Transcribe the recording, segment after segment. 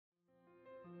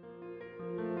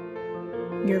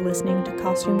You're listening to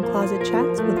Costume Closet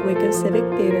Chats with Waco Civic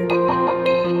Theatre.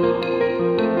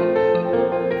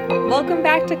 Welcome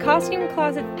back to Costume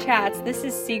Closet Chats. This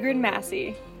is Sigrid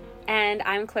Massey. And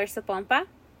I'm Claire Sapompa.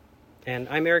 And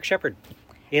I'm Eric Shepard,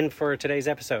 in for today's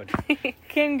episode.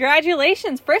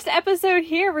 Congratulations. First episode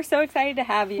here. We're so excited to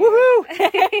have you.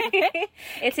 Woohoo!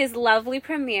 It's his lovely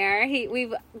premiere.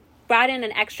 We've brought in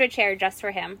an extra chair just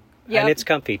for him. Yep. And it's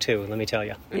comfy, too, let me tell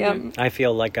you. Yep. I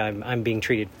feel like I'm being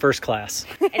treated first class.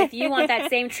 And if you want that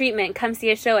same treatment, come see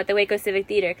a show at the Waco Civic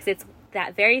Theatre, because it's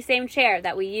that very same chair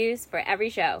that we use for every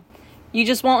show. You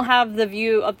just won't have the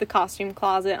view of the costume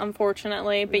closet,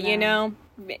 unfortunately. But, you know,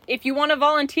 if you want to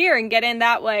volunteer and get in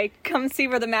that way, come see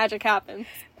where the magic happens.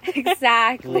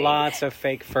 Exactly. Lots of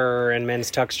fake fur and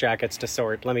men's tux jackets to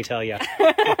sort, let me tell you.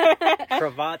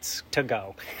 Cravats to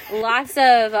go. Lots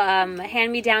of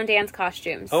hand-me-down dance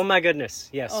costumes. Oh my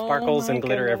goodness. Yes, sparkles and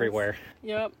glitter everywhere.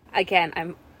 Yep.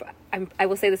 Again, I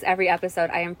will say this every episode.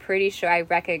 I am pretty sure I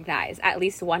recognize at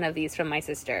least one of these from my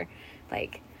sister.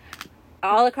 Like,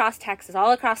 all across Texas,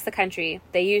 all across the country,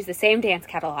 they use the same dance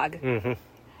catalog. Mm-hmm.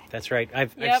 That's right.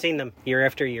 I've seen them year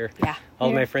after year. Yeah. All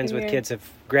of my friends with kids have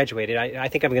graduated. I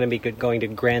think I'm going to be going to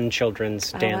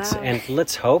grandchildren's dance. Wow. And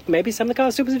let's hope maybe some of the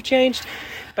costumes have changed.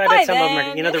 But I bet some of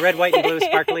them are, the red, white, and blue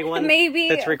sparkly one maybe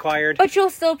that's required. But you'll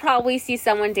still probably see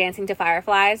someone dancing to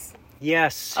fireflies.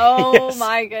 Yes. Oh, yes.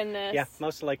 My goodness. Yeah,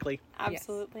 most likely.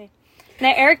 Absolutely. Yes.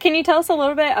 Now, Eric, can you tell us a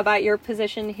little bit about your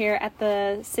position here at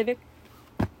the Civic?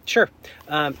 Sure.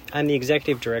 I'm the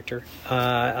executive director,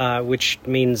 which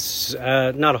means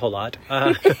not a whole lot.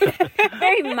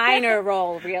 Very minor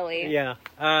role, really. Yeah.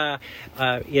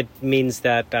 It means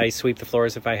that I sweep the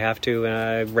floors if I have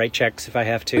to, write checks if I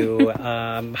have to,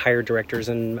 hire directors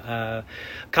and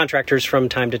contractors from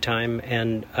time to time,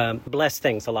 and bless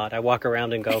things a lot. I walk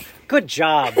around and go, good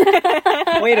job.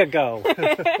 Way to go.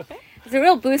 It's a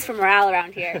real boost for morale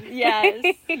around here.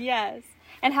 Yes, yes.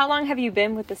 And how long have you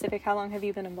been with the Civic? How long have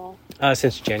you been involved?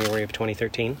 Since January of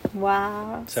 2013.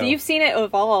 Wow. So you've seen it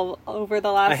evolve over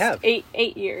the last 8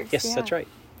 years. Yes, That's right.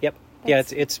 Yep.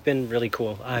 It's been really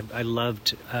cool. I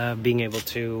loved being able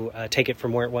to take it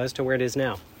from where it was to where it is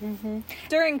now. Mm-hmm.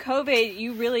 During COVID,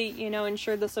 you really,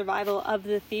 ensured the survival of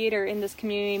the theater in this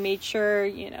community, made sure,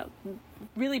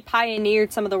 really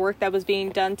pioneered some of the work that was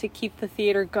being done to keep the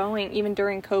theater going, even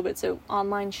during COVID. So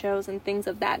online shows and things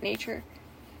of that nature.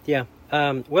 Yeah.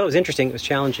 Well, it was interesting. It was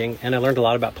challenging, and I learned a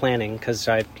lot about planning because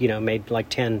I, made like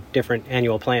 10 different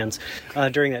annual plans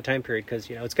during that time period because,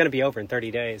 it's going to be over in 30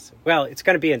 days. Well, it's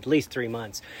going to be at least 3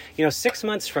 months. 6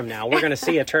 months from now, we're going to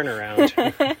see a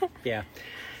turnaround. Yeah.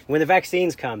 When the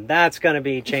vaccines come, that's going to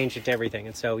be changed to everything.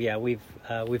 And so,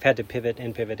 we've had to pivot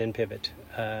and pivot and pivot.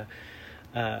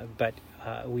 But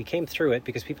we came through it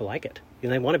because people like it.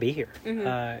 They want to be here.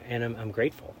 Mm-hmm. And I'm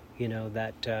grateful.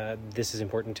 That this is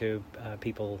important to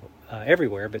people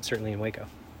everywhere, but certainly in Waco.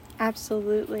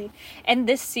 Absolutely. And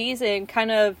this season,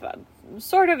 kind of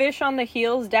sort of ish on the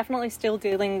heels, definitely still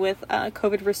dealing with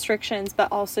COVID restrictions,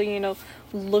 but also,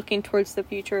 looking towards the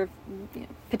future of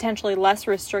potentially less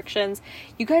restrictions.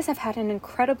 You guys have had an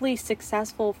incredibly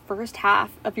successful first half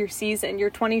of your season,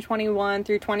 your 2021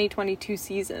 through 2022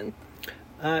 season.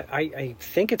 I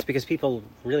think it's because people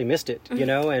really missed it,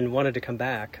 and wanted to come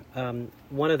back.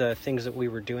 One of the things that we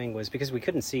were doing was, because we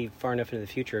couldn't see far enough into the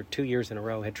future, 2 years in a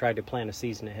row had tried to plan a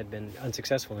season and had been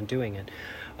unsuccessful in doing it,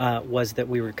 was that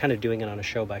we were kind of doing it on a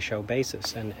show-by-show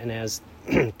basis. And as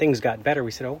things got better, we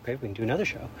said, okay, we can do another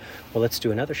show. Well, let's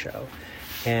do another show.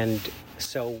 And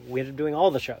so we ended up doing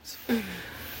all the shows.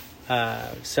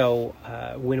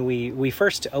 When we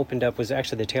first opened up was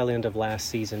actually the tail end of last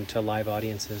season to live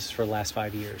audiences for the last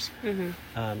 5 years. Mm-hmm.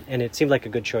 And it seemed like a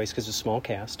good choice because it's a small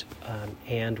cast.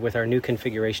 And with our new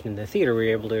configuration in the theater, we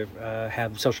were able to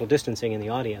have social distancing in the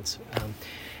audience.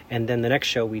 And then the next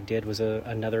show we did was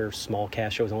another small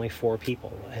cast show. It was only 4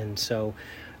 people. And so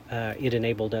it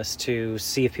enabled us to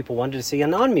see if people wanted to see a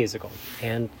non-musical,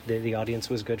 and the audience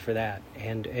was good for that.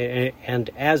 And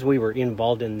as we were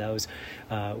involved in those,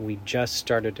 we just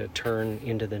started to turn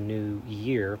into the new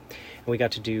year, and we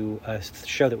got to do a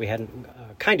show that we hadn't,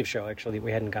 kind of show actually, that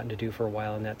we hadn't gotten to do for a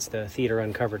while, and that's the Theater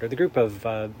Uncovered, or the group of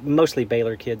mostly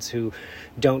Baylor kids who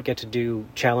don't get to do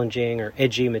challenging or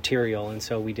edgy material, and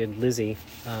so we did Lizzie,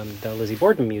 the Lizzie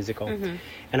Borden musical, mm-hmm.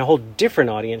 and a whole different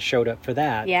audience showed up for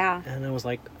that. Yeah. And I was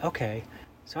like, okay,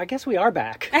 so I guess we are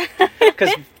back,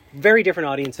 because very different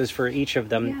audiences for each of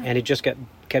them, and it just kept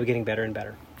getting better and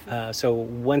better. So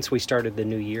once we started the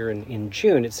new year in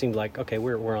June, it seemed like, okay,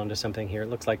 we're onto something here. It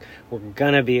looks like we're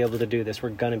going to be able to do this. We're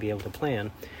going to be able to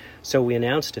plan. So we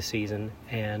announced a season,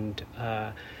 and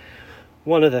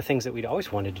one of the things that we'd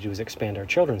always wanted to do is expand our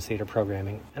children's theater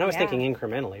programming. And I was Yeah. thinking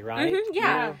incrementally, right?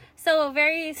 Yeah. So a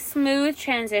very smooth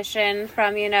transition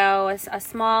from, a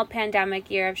small pandemic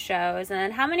year of shows.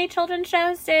 And how many children's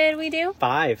shows did we do?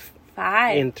 5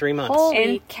 5. in 3 months.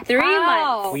 Holy In 3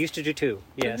 months. We used to do 2,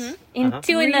 yes. In Uh-huh.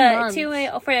 2 in 3 the months.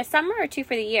 2 for the summer or 2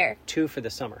 for the year? 2 for the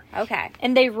summer. Okay.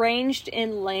 And they ranged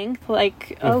in length,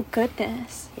 like, oh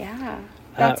goodness. Yeah.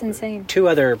 That's insane. 2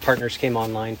 other partners came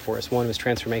online for us. One was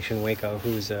Transformation Waco,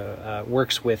 who's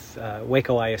works with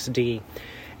Waco ISD,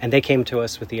 and they came to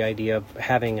us with the idea of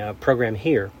having a program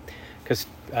here, because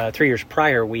 3 years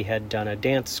prior we had done a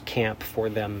dance camp for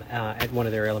them at one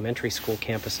of their elementary school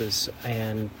campuses,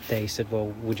 and they said, well,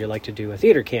 would you like to do a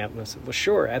theater camp? And I said, well,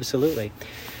 sure, absolutely.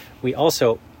 We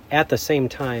also, at the same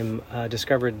time,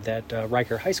 discovered that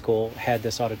Riker High School had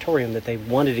this auditorium that they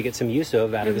wanted to get some use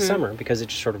of out of the summer, because it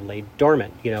just sort of laid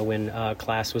dormant, when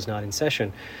class was not in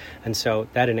session. And so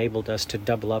that enabled us to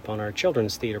double up on our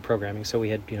children's theater programming. So we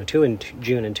had 2 in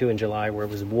June and 2 in July, where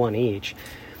it was 1 each.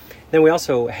 Then we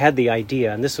also had the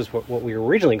idea, and this was what we were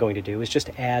originally going to do, is just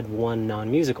add 1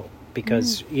 non-musical.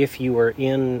 Because if you were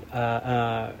in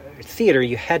theater,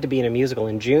 you had to be in a musical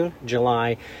in June,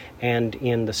 July, and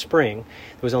in the spring.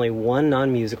 There was only 1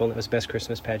 non-musical, and that was Best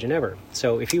Christmas Pageant Ever.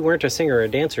 So if you weren't a singer or a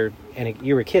dancer, and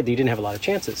you were a kid, you didn't have a lot of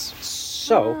chances.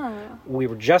 So we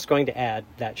were just going to add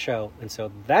that show, and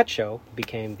so that show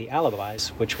became The Alibis,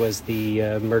 which was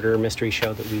the murder mystery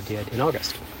show that we did in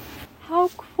August. How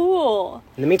cool.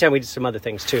 In the meantime, we did some other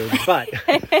things too, but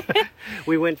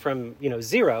we went from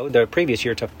 0 the previous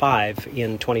year to 5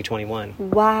 in 2021.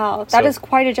 Wow, that is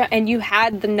quite a jump. And you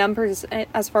had the numbers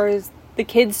as far as the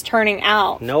kids turning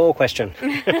out. No question.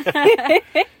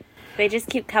 They just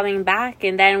keep coming back.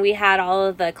 And then we had all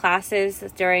of the classes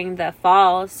during the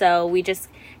fall. So we just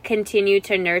continue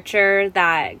to nurture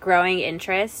that growing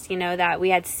interest, that we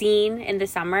had seen in the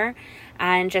summer.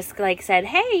 And just said,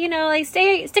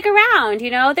 hey, stick around,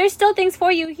 there's still things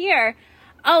for you here.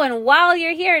 Oh, and while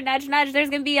you're here, nudge, nudge,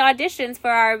 there's going to be auditions for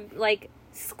our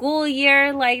school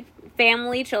year,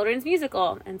 family children's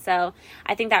musical. And so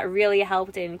I think that really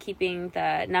helped in keeping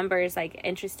the numbers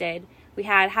interested. We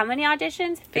had how many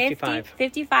auditions? 55.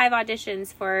 55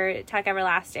 auditions for Tuck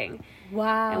Everlasting.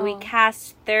 Wow. And we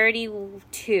cast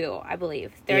 32, I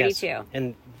believe. 32. Yes.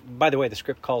 And by the way, the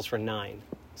script calls for 9.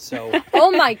 So,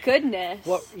 Oh my goodness.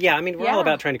 well, yeah, I mean, we're all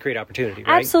about trying to create opportunity,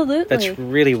 right? Absolutely. That's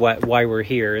really why we're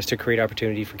here, is to create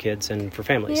opportunity for kids and for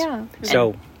families. Yeah.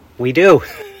 So we do.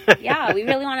 Yeah, we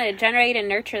really want to generate and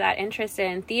nurture that interest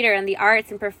in theater and the arts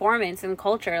and performance and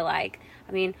culture.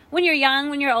 When you're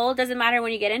young, when you're old, doesn't matter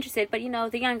when you get interested, but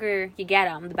the younger you get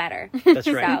them, the better. That's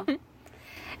right. So,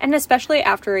 And especially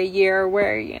after a year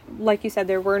where, like you said,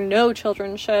 there were no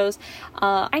children's shows.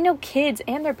 I know kids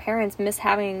and their parents miss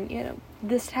having,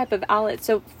 this type of outlet.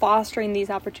 So fostering these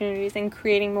opportunities and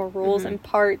creating more roles and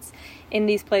parts in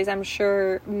these plays, I'm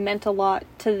sure, meant a lot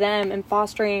to them, and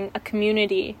fostering a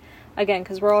community. Again,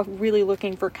 because we're all really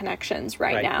looking for connections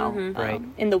right now, Right.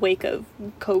 in the wake of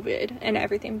COVID and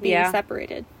everything being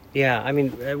separated. Yeah, I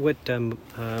mean, what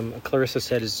Clarissa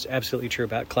said is absolutely true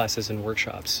about classes and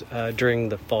workshops. During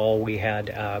the fall, we had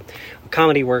a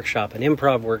comedy workshop, an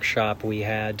improv workshop. We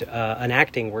had an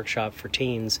acting workshop for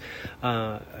teens.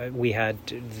 We had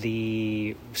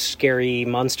the scary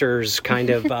monsters kind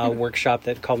of workshop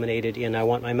that culminated in I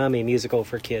Want My Mummy musical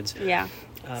for kids. yeah.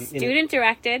 Student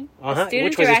directed.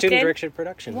 Which was a student-directed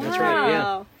production. Wow. That's right,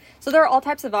 yeah. So there are all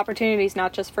types of opportunities,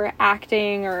 not just for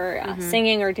acting or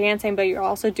singing or dancing, but you're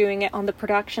also doing it on the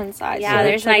production side. Yeah, so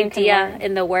there's an children can idea learn.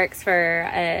 in the works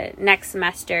for next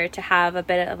semester to have a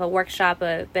bit of a workshop,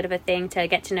 a bit of a thing to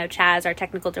get to know Chaz, our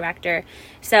technical director.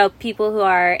 So people who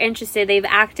are interested, they've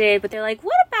acted, but they're like,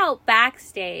 what about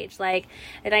backstage? An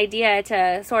idea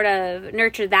to sort of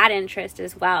nurture that interest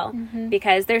as well,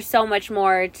 because there's so much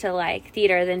more to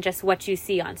theater than just what you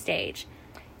see on stage.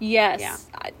 Yes.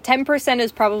 Yeah. 10%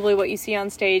 is probably what you see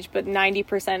on stage, but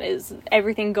 90% is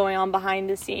everything going on behind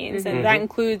the scenes. And that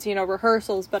includes,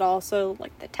 rehearsals, but also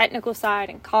the technical side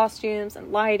and costumes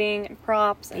and lighting and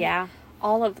props and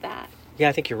all of that. Yeah,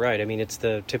 I think you're right. I mean, it's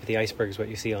the tip of the iceberg is what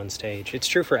you see on stage. It's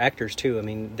true for actors, too. I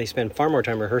mean, they spend far more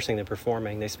time rehearsing than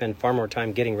performing. They spend far more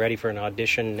time getting ready for an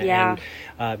audition and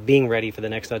being ready for the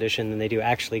next audition than they do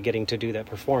actually getting to do that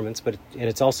performance. And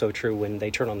it's also true when they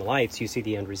turn on the lights, you see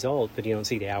the end result, but you don't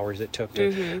see the hours it took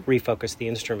to refocus the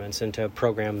instruments and to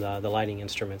program the lighting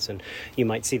instruments. And you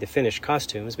might see the finished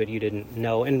costumes, but you didn't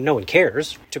know, and no one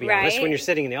cares, to be honest. When you're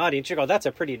sitting in the audience, you go, that's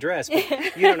a pretty dress. But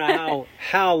you don't know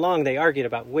how long they argued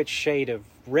about which shade of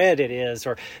red it is,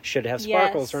 or should it have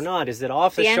sparkles or not? Is it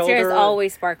off the shoulder? The answer is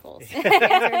always sparkles. The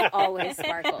answer is always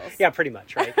sparkles. Yeah, pretty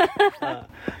much, right?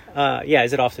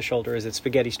 Is it off the shoulder? Is it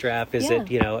spaghetti strap? Is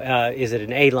it, is it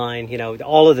an A-line?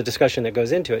 All of the discussion that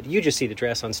goes into it. You just see the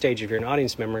dress on stage if you're an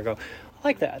audience member and go, I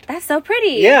like that. That's so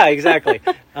pretty. Yeah, exactly.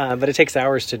 But it takes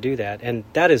hours to do that. And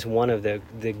that is one of the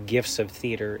gifts of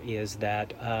theater, is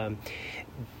that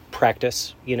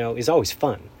practice, is always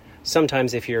fun.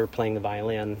 Sometimes if you're playing the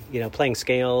violin, playing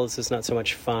scales is not so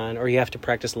much fun, or you have to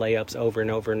practice layups over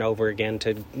and over and over again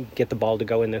to get the ball to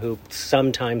go in the hoop.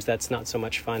 Sometimes that's not so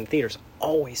much fun. Theater's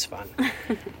always fun.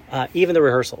 Even the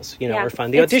rehearsals, are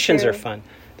fun. The auditions are fun.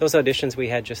 Those auditions we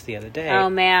had just the other day. Oh,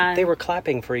 man. They were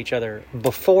clapping for each other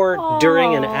before,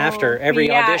 during, and after every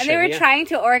audition. And they were trying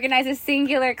to organize a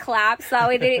singular clap so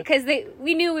we didn't, because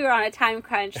we knew we were on a time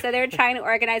crunch, so they were trying to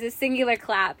organize a singular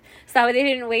clap so they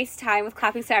didn't waste time with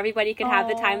clapping so everybody could have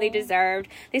the time they deserved.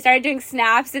 They started doing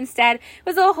snaps instead. It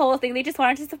was a whole thing. They just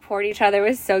wanted to support each other. It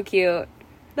was so cute.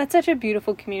 That's such a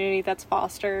beautiful community that's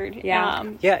fostered. Yeah.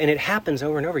 And it happens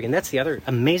over and over again. That's the other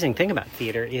amazing thing about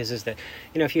theater is that,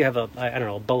 if you have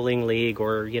a bowling league,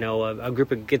 or, a group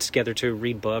that gets together to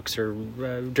read books or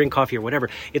drink coffee or whatever,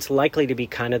 it's likely to be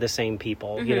kind of the same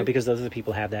people, because those are the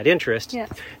people who have that interest.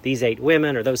 Yes. These 8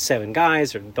 women, or those 7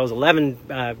 guys, or those 11,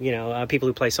 people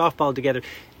who play softball together,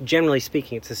 generally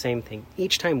speaking, it's the same thing.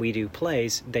 Each time we do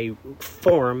plays, they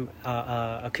form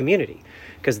a community.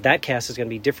 Because that cast is going to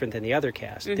be different than the other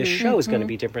cast. This show is going to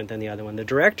be different than the other one. The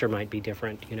director might be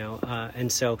different,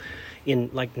 and so in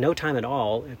no time at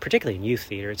all, particularly in youth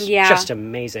theater, it's just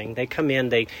amazing. They come in,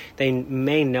 they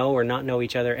may know or not know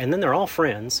each other, and then they're all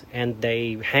friends, and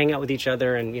they hang out with each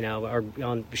other, and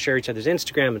share each other's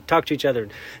Instagram and talk to each other,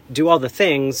 and do all the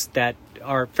things that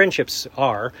our friendships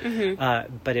are,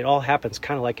 but it all happens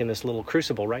kind of like in this little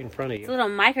crucible right in front of you. It's a little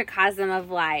microcosm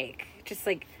of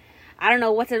I don't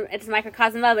know it's a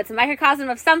microcosm of. It's a microcosm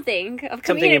of something, of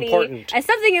community. Something important. And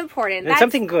something important. And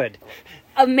something good.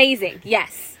 Amazing.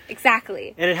 Yes,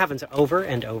 exactly. And it happens over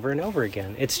and over and over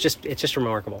again. It's just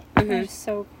remarkable. That's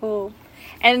so cool.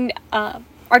 And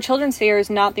our children's theater is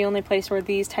not the only place where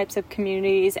these types of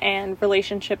communities and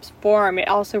relationships form. It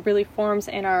also really forms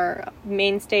in our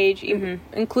main stage,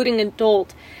 including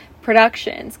adult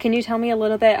productions. Can you tell me a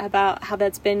little bit about how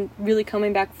that's been really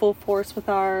coming back full force with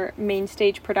our main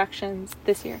stage productions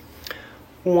this year?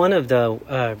 One of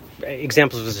the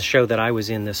examples was a show that I was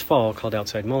in this fall called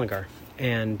Outside Mullingar.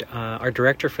 And our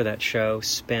director for that show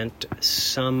spent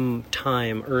some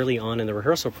time early on in the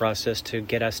rehearsal process to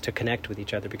get us to connect with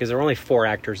each other, because there were only 4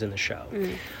 actors in the show.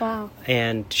 Wow.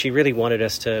 And she really wanted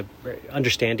us to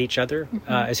understand each other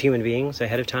as human beings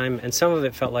ahead of time. And some of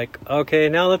it felt like, okay,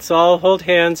 now let's all hold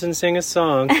hands and sing a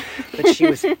song. But she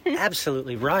was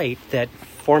absolutely right that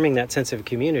forming that sense of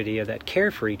community, of that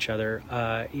care for each other,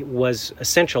 was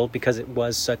essential, because it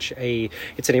was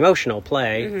it's an emotional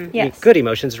play. Yes. Good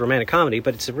emotions, romantic comedy,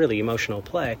 but it's a really emotional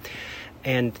play.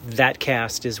 And that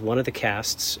cast is one of the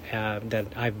casts that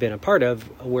I've been a part of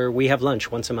where we have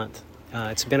lunch once a month.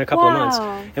 It's been a couple of months,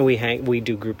 and we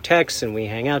do group texts, and we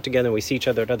hang out together, and we see each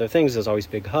other at other things. There's always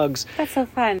big hugs. That's so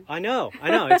fun. I know.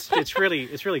 It's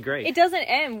really great. It doesn't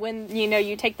end when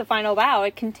you take the final bow.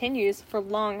 It continues for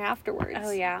long afterwards.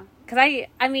 Oh yeah. Because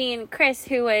I mean, Chris,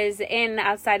 who was in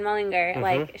Outside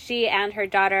Mullingar, she and her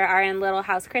daughter are in Little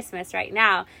House Christmas right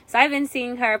now. So I've been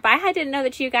seeing her, but I didn't know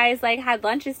that you guys had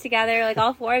lunches together,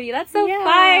 all 4 of you. That's so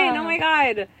fun! Oh my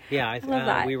god. Yeah, I love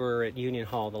that. We were at Union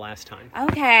Hall the last time.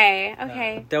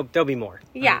 Okay. There'll be more.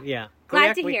 Yeah.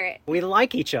 Glad to hear it. We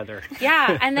like each other.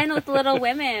 Yeah, and then with Little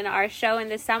Women, our show in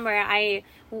the summer, a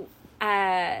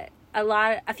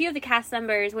few of the cast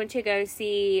members went to go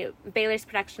see Baylor's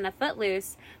production of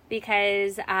Footloose,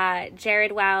 because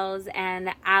Jared Wells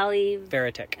and Ali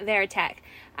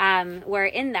Veritek were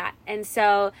in that. And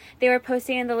so they were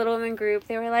posting in the Little Women group.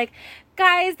 They were like,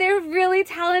 guys, they're really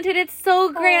talented. It's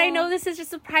so great. I know this is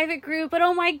just a private group, but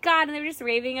oh my god. And they were just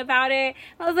raving about it.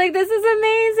 I was like, this is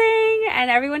amazing.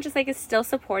 And everyone just is still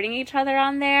supporting each other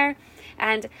on there.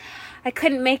 And I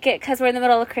couldn't make it because we're in the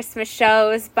middle of Christmas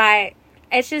shows, but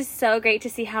it's just so great to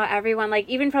see how everyone,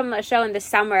 even from a show in the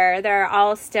summer, they're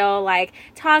all still,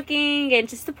 talking and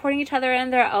just supporting each other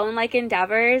in their own,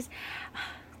 endeavors.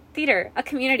 Theater, a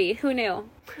community. Who knew?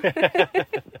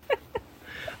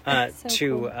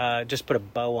 Cool. Just put a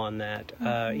bow on that,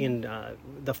 in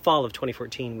the fall of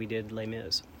 2014, we did Les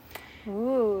Mis.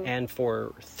 Ooh. And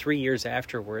for 3 years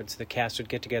afterwards, the cast would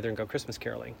get together and go Christmas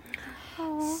caroling.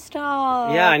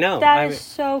 Stop. Yeah, I know. That is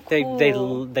so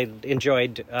cool. They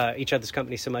enjoyed each other's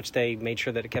company so much they made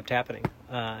sure that it kept happening.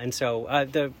 And so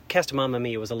the cast of Mamma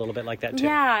Mia was a little bit like that too.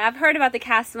 Yeah, I've heard about the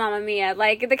cast of Mamma Mia.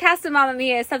 Like, the cast of Mamma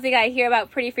Mia is something I hear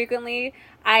about pretty frequently.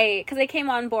 Because I came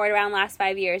on board around the last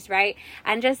 5 years, right?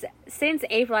 And just since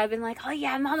April, I've been like, oh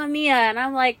yeah, Mamma Mia. And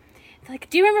I'm like,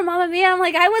 do you remember Mamma Mia? I'm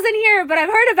like, I wasn't here, but I've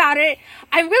heard about it.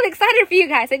 I'm really excited for you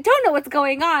guys. I don't know what's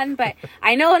going on, but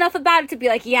I know enough about it to be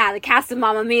like, yeah, the cast of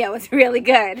Mamma Mia was really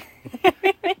good.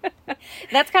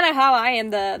 That's kind of how I am.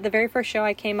 The very first show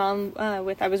I came on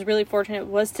with, I was really fortunate,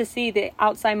 was to see the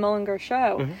Outside Mullinger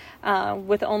show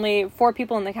with only 4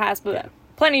 people in the cast, but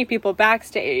plenty of people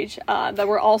backstage that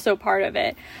were also part of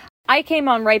it. I came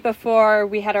on right before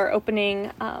we had our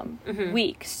opening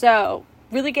week, so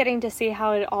really getting to see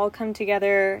how it all come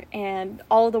together and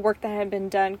all of the work that had been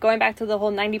done. Going back to the whole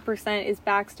 90% is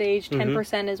backstage,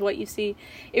 10% is what you see.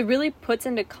 It really puts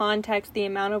into context the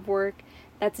amount of work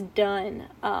that's done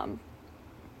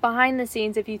behind the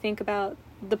scenes. If you think about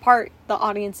the part the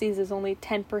audience sees is only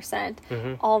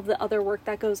 10%, all of the other work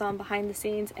that goes on behind the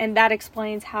scenes. And that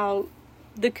explains how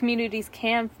the communities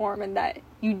can form and that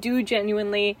you do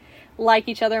genuinely like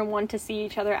each other and want to see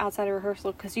each other outside of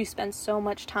rehearsal because you spend so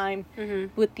much time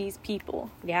with these people.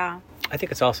 Yeah. I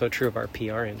think it's also true of our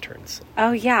PR interns.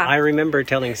 Oh, yeah. I remember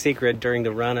telling Secret during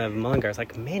the run of Mullinger, I was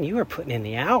like, man, you were putting in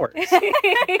the hours.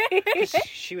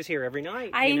 She was here every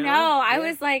night. I know. Yeah. I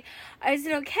was like, is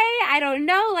it okay? I don't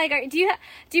know. Like, do you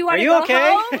want to go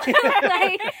okay? home?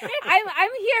 Like,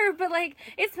 I'm here, but like,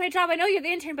 it's my job. I know you're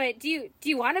the intern, but do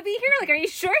you want to be here? Like, are you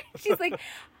sure? She's like,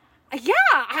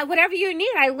 yeah, whatever you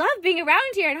need. I love being around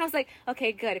here. And I was like,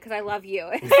 okay, good, because I love you.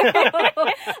 So,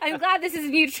 I'm glad this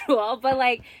is mutual. But,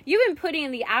 like, you've been putting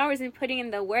in the hours and putting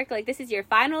in the work. Like, this is your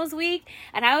finals week.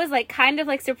 And I was, like, kind of,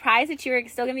 like, surprised that you were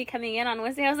still going to be coming in on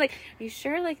Wednesday. I was like, are you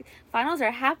sure? Like, finals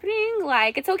are happening?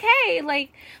 Like, it's okay.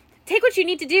 Like, take what you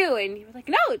need to do. And you were like,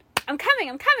 no, I'm coming.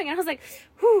 And I was like,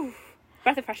 whew.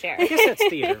 Breath of fresh air. I guess that's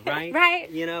theater, right? Right.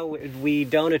 You know, we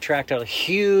don't attract a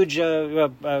huge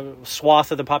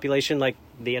swath of the population like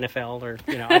the NFL or,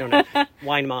 you know, I don't know,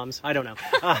 wine moms. I don't know.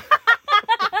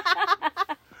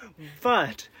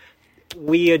 But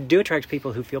we do attract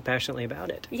people who feel passionately about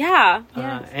it. Yeah.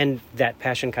 And that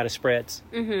passion kind of spreads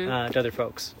to other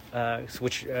folks,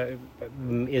 which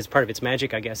is part of its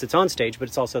magic, I guess. It's on stage, but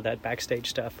it's also that backstage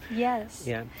stuff. Yes.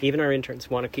 Yeah. Even our interns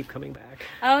want to keep coming back.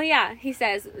 Oh, yeah. He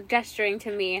says, gesturing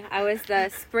to me. I was the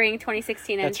spring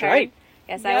 2016 intern. That's right.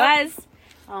 Yes, I was.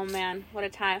 Oh, man. What a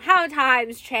time. How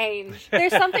times change.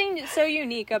 There's something so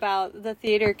unique about the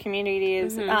theater community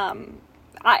is...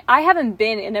 I haven't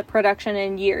been in a production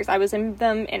in years. I was in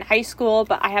them in high school,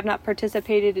 but I have not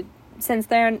participated since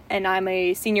then, and I'm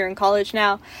a senior in college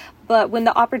now. But when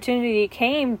the opportunity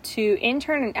came to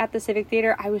intern at the Civic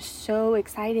Theater, I was so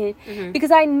excited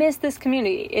because I miss this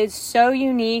community. It's so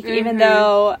unique, even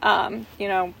though, you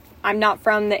know, I'm not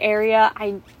from the area.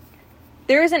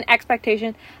 There is an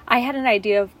expectation. I had an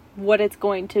idea of what it's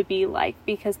going to be like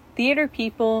because theater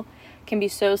people can be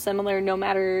so similar no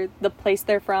matter the place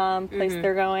they're from, place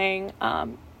they're going.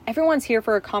 Everyone's here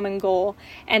for a common goal,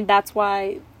 and that's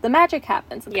why the magic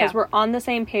happens, because we're on the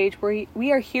same page.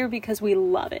 We are here because we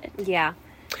love it. Yeah.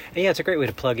 Yeah, it's a great way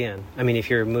to plug in. I mean, if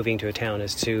you're moving to a town,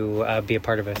 is to be a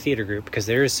part of a theater group, because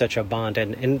there is such a bond,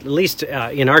 and at least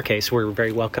in our case, we're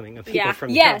very welcoming of people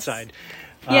from the outside.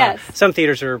 Yes. Some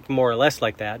theaters are more or less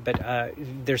like that, but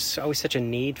there's always such a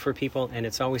need for people, and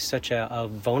it's always such a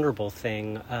vulnerable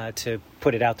thing to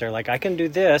put it out there. Like, I can do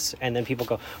this, and then people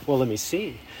go, well, let me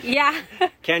see. Yeah.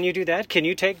 Can you do that? Can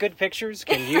you take good pictures?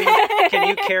 Can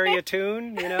you carry a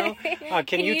tune? You know,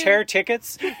 can you tear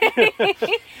tickets?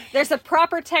 There's a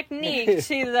proper technique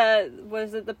to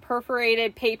the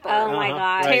perforated paper. Oh my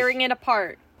God. Tearing it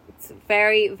apart. It's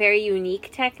very, very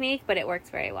unique technique, but it works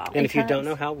very well. And if you don't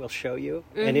know how, we'll show you.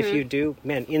 And if you do,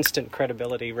 man, instant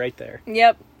credibility right there.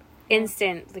 Yep.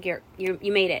 Instant. Like you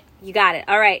made it. You got it.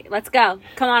 All right, let's go.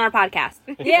 Come on our podcast.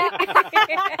 Yeah.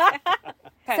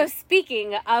 So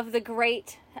speaking of the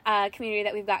great community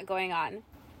that we've got going on,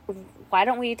 why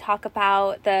don't we talk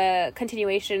about the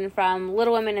continuation from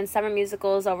Little Women and Summer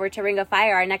Musicals over to Ring of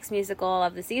Fire, our next musical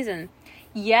of the season?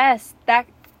 Yes, that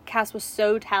cast was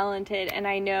so talented, and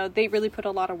I know they really put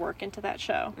a lot of work into that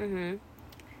show.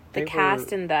 The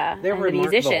cast and the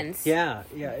musicians. Yeah.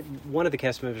 One of the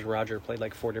cast members, Roger, played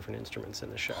like 4 different instruments in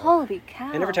the show. Holy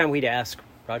cow. And every time we'd ask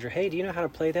Roger, hey, do you know how to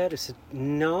play that? He said,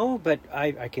 no, but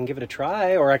I can give it a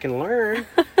try, or I can learn.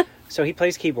 So he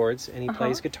plays keyboards, and he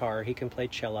plays guitar. He can play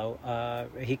cello.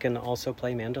 He can also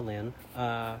play mandolin.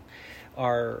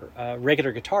 Our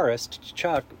regular guitarist,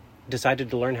 Chuck, decided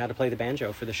to learn how to play the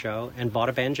banjo for the show and bought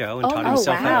a banjo and taught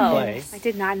himself how wow. to play. I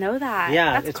did not know that.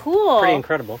 Yeah, That's it's cool. pretty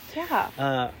incredible.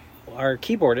 Yeah. Our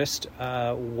keyboardist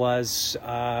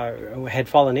had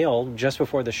fallen ill just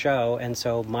before the show, and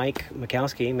so Mike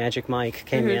Mikowski, Magic Mike,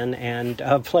 came in and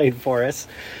played for us,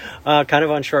 kind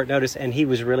of on short notice, and he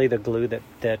was really the glue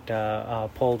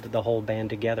that pulled the whole band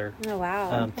together. Oh,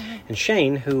 wow. And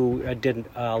Shane, who did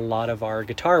a lot of our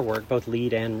guitar work, both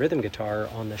lead and rhythm guitar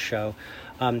on the show,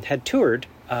 had toured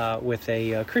with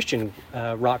a Christian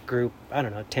rock group, I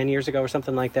don't know, 10 years ago or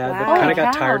something like that, but kind of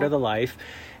got tired of the life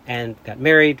and got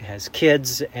married, has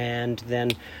kids, and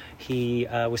then he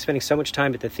was spending so much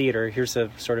time at the theater. Here's a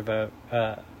sort of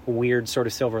a weird sort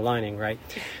of silver lining, right?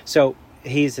 So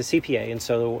he's a CPA, and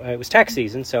so it was tax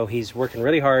season, so he's working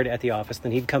really hard at the office.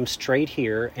 Then he'd come straight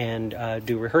here and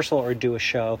do rehearsal or do a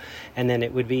show, and then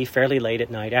it would be fairly late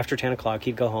at night. After 10 o'clock,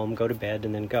 he'd go home, go to bed,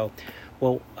 and then go.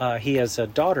 Well, he has a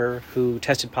daughter who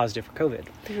tested positive for COVID.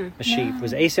 She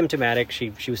was asymptomatic.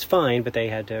 She was fine, but they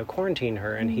had to quarantine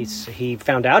her. And he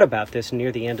found out about this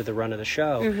near the end of the run of the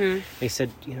show. He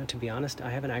said, to be honest, I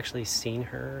haven't actually seen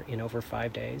her in over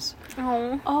 5 days.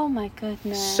 Oh my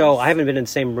goodness. So I haven't been in the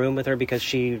same room with her because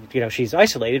she's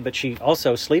isolated, but she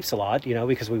also sleeps a lot,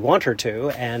 because we want her to.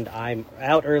 And I'm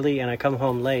out early and I come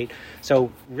home late.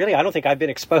 So really, I don't think I've been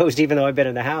exposed, even though I've been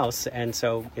in the house. And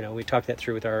so, we talked that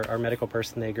through with our medical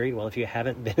person. They agreed, well, if you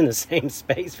haven't been in the same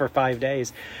space for 5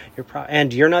 days,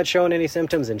 and you're not showing any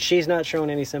symptoms and she's not showing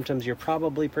any symptoms, you're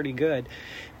probably pretty good.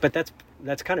 But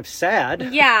that's kind of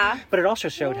sad. Yeah. But it also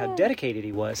showed how dedicated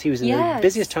he was. He was in the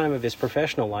busiest time of his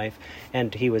professional life,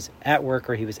 and he was at work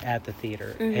or he was at the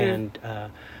theater. And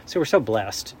so we're so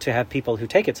blessed to have people who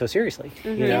take it so seriously,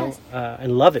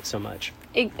 and love it so much.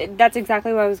 That's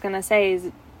exactly what I was going to say,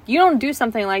 is you don't do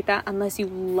something like that unless you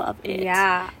love it.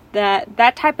 Yeah.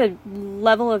 That type of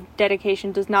level of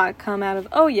dedication does not come out of,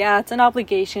 it's an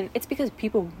obligation. It's because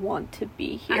people want to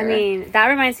be here. I mean, that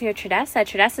reminds me of Tredessa.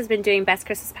 Tredessa's been doing Best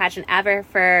Christmas Pageant ever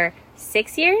for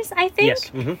 6 years, I think. Yes.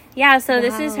 Mm-hmm. Yeah, so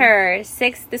this was her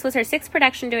sixth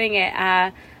production doing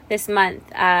it this month.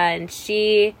 And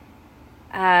she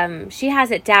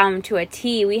has it down to a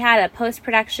T. We had a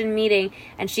post-production meeting,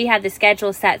 and she had the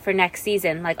schedule set for next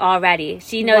season, already.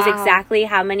 She knows exactly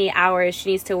how many hours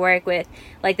she needs to work with,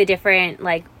 the different,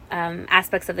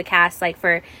 aspects of the cast,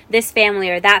 for this family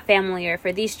or that family or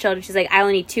for these children. She's like, I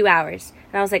only need 2 hours.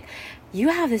 And I was like, you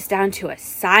have this down to a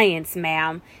science,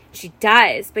 ma'am. She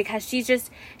does, because she's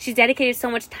dedicated so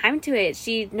much time to it.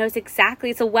 She knows exactly.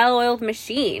 It's a well-oiled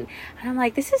machine. And I'm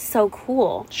like, this is so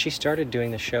cool. She started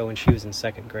doing the show when she was in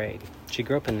 2nd grade. She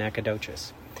grew up in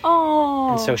Nacogdoches.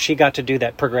 Oh. And so she got to do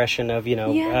that progression of,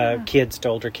 kids to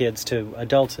older kids to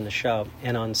adults in the show.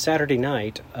 And on Saturday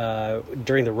night,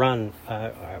 during the run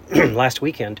last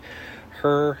weekend,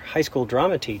 her high school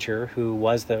drama teacher, who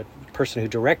was the person who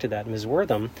directed that, Ms.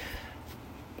 Wortham,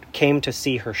 came to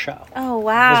see her show. Oh,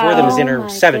 wow. Ms. Wortham is in her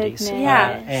 70s.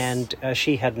 Goodness. And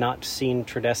she had not seen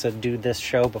Tredessa do this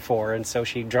show before, and so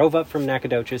she drove up from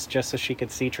Nacogdoches just so she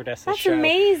could see Tredessa's show. That's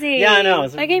amazing. Yeah, I know.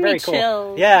 It's That gave very me cool.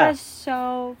 chills. Yeah. That's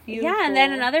so beautiful. Yeah, and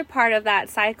then another part of that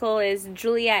cycle is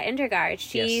Juliet Indergaard.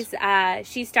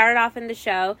 She started off in the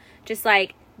show just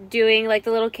doing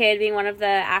the little kid, being one of the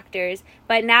actors,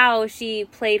 but now she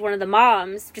played one of the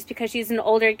moms. Just because she's an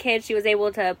older kid, she was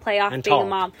able to play off and being tall. a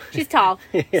mom. She's tall.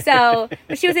 So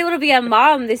but she was able to be a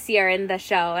mom this year in the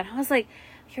show, and I was like,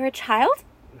 you're a child?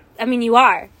 I mean, you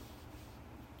are,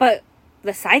 but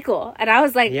the cycle. And I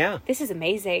was like, this is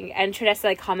amazing. And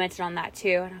Tredessa commented on that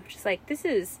too, and I was just like, this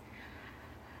is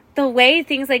the way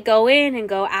things go in and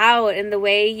go out, and the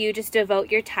way you just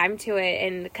devote your time to it.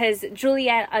 And because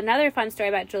Juliet, another fun story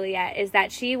about Juliet is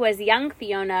that she was young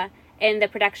Fiona in the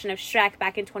production of Shrek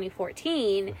back in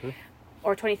 2014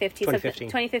 or 2015.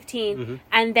 2015.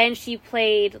 And then she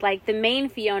played the main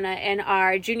Fiona in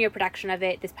our junior production of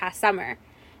it this past summer.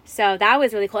 So that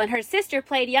was really cool. And her sister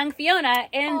played young Fiona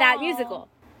in that musical.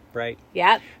 Right.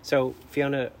 Yep. So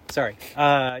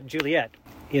Juliet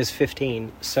is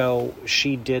 15, so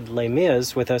she did Les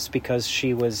Mis with us because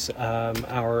she was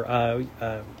our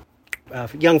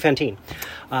young Fantine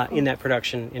in that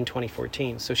production in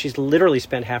 2014. So she's literally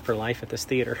spent half her life at this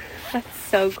theater. That's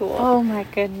so cool. Oh my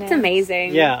goodness. It's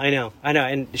amazing. Yeah, I know.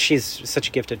 And she's such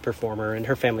a gifted performer, and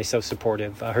her family's so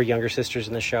supportive. Her younger sister's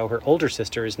in the show. Her older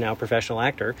sister is now a professional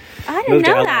actor. I didn't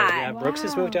know that. Yeah, Brooks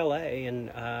has moved to LA,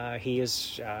 and he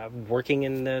is working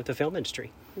in the film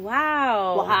industry.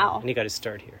 Wow. And he got his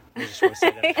start here. I just want to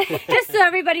say that. Just so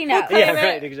everybody knows. Yeah,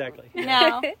 right, exactly.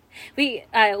 No.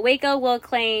 Waco will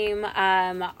claim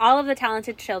all of the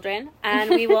talented children, and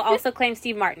we will also claim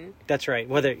Steve Martin. That's right.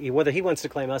 Whether he wants to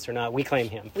claim us or not, we claim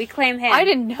him. We claim him. I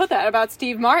didn't know that about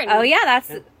Steve Martin. Oh yeah,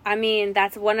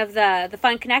 that's one of the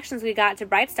fun connections we got to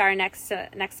Bright Star next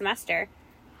semester.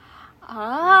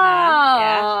 Oh.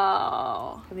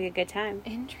 Yeah. It'll be a good time.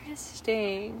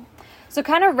 Interesting. So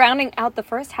kind of rounding out the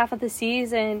first half of the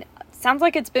season, sounds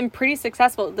like it's been pretty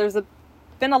successful. There's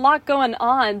been a lot going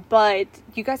on, but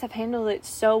you guys have handled it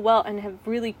so well and have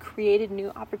really created new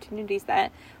opportunities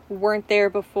that weren't there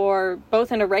before,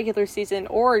 both in a regular season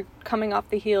or coming off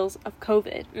the heels of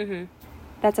COVID. Mm-hmm.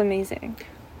 That's amazing.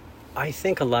 I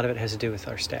think a lot of it has to do with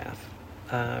our staff,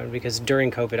 because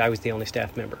during COVID, I was the only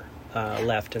staff member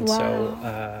left, and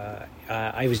so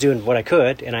I was doing what I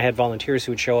could, and I had volunteers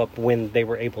who would show up when they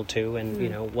were able to,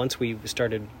 and once we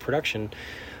started production,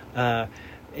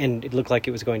 and it looked like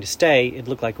it was going to stay, it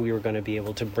looked like we were going to be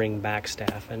able to bring back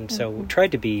staff, and so we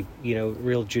tried to be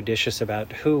real judicious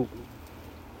about who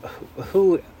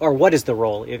or what is the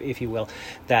role, if you will,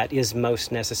 that is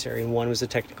most necessary, and one was the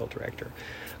technical director.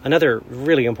 Another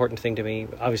really important thing to me,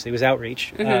 obviously, was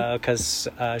outreach, because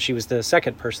she was the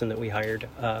second person that we hired.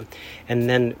 And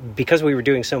then because we were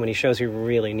doing so many shows, we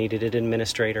really needed an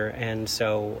administrator. And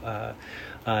so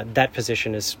that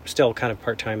position is still kind of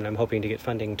part-time, and I'm hoping to get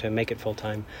funding to make it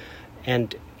full-time.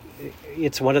 And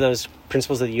it's one of those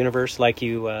principles of the universe, like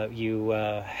you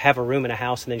have a room in a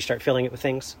house and then you start filling it with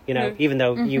things, even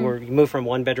though you moved from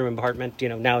one bedroom apartment,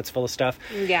 now it's full of stuff.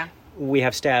 Yeah. We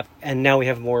have staff, and now we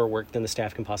have more work than the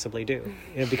staff can possibly do,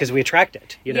 because we attract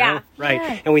it, Yeah. right?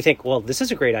 Yeah. And we think, well, this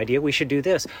is a great idea. We should do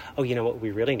this. Oh, you know what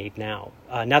we really need now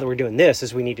that we're doing this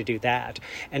is we need to do that.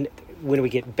 And when we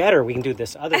get better, we can do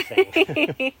this other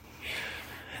thing.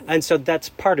 And so that's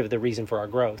part of the reason for our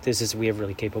growth is we have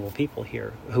really capable people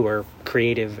here who are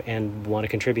creative and want to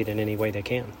contribute in any way they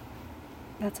can.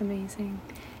 That's amazing.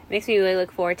 Makes me really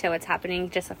look forward to what's happening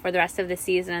just for the rest of the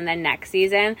season and then next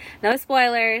season. No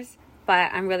spoilers,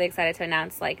 but I'm really excited to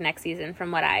announce next season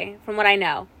from what I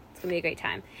know. It's gonna be a great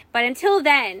time. But until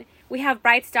then, we have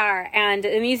Bright Star and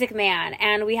The Music Man,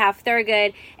 and we have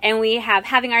Thurgood, and we have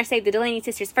Having Our Say, the Delaney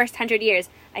Sisters' first 100 years.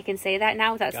 I can say that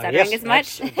now without stuttering as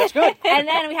much. That's good. And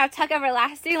then we have Tuck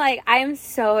Everlasting. I'm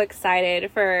so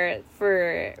excited for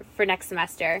next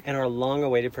semester. And our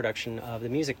long-awaited production of The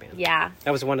Music Man. Yeah.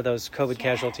 That was one of those COVID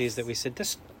casualties that we said,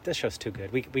 this show's too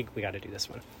good. We got to do this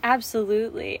one.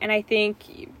 Absolutely. And I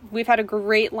think we've had a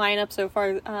great lineup so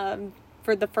far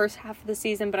for the first half of the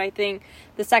season, but I think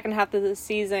the second half of the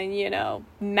season,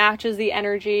 matches the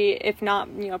energy, if not,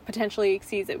 potentially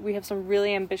exceeds it. We have some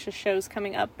really ambitious shows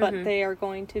coming up, but they are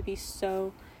going to be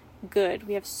so good.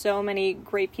 We have so many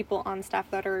great people on staff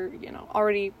that are,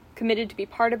 already committed to be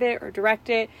part of it or direct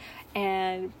it,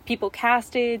 and people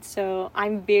casted, so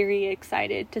I'm very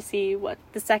excited to see what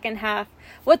the second half,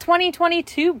 what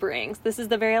 2022 brings. This is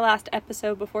the very last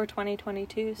episode before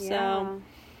 2022, so... Yeah.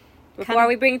 Before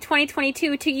we bring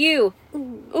 2022 to you.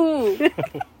 Ooh. It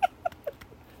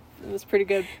was pretty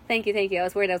good. Thank you. I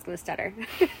was worried I was going to stutter.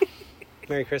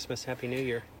 Merry Christmas. Happy New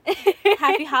Year.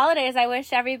 Happy holidays. I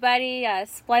wish everybody a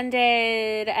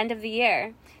splendid end of the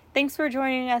year. Thanks for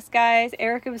joining us, guys.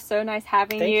 Eric, it was so nice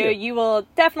having Thank you. you. You will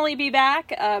definitely be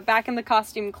back in the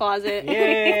costume closet.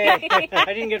 Yay!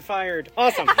 I didn't get fired.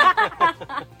 Awesome.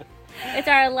 It's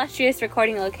our illustrious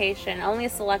recording location. Only a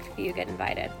select few get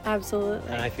invited. Absolutely.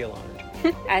 And I feel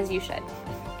honored. As you should.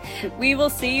 We will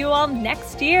see you all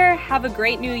next year. Have a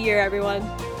great new year, everyone.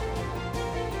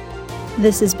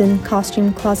 This has been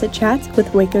Costume Closet Chats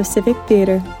with Waco Civic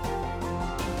Theatre.